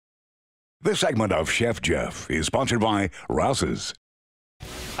This segment of Chef Jeff is sponsored by Rouse's.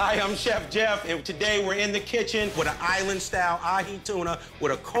 Hi, I'm Chef Jeff, and today we're in the kitchen with an island-style ahi tuna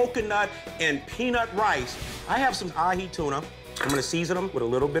with a coconut and peanut rice. I have some ahi tuna. I'm gonna season them with a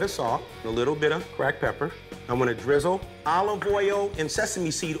little bit of salt, and a little bit of cracked pepper. I'm gonna drizzle olive oil and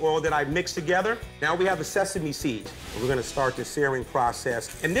sesame seed oil that I mixed together. Now we have the sesame seeds. We're gonna start the searing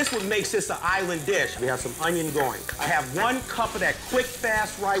process. And this what makes this an island dish. We have some onion going. I have 1 cup of that quick,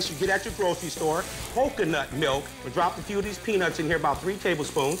 fast rice you get at your grocery store, coconut milk. I'm gonna drop a few of these peanuts in here, about 3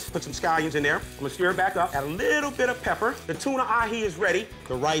 tablespoons. Put some scallions in there. I'm gonna stir it back up, add a little bit of pepper. The tuna ahi is ready.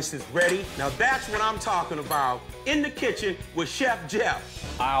 The rice is ready. Now that's what I'm talking about in the kitchen with Chef Jeff.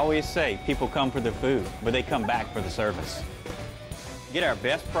 I always say people come for the food, but they come back for the service. Get our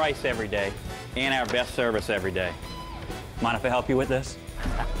best price every day and our best service every day. Mind if I help you with this?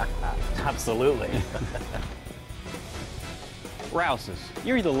 Absolutely. Rouse's,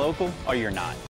 you're either local or you're not.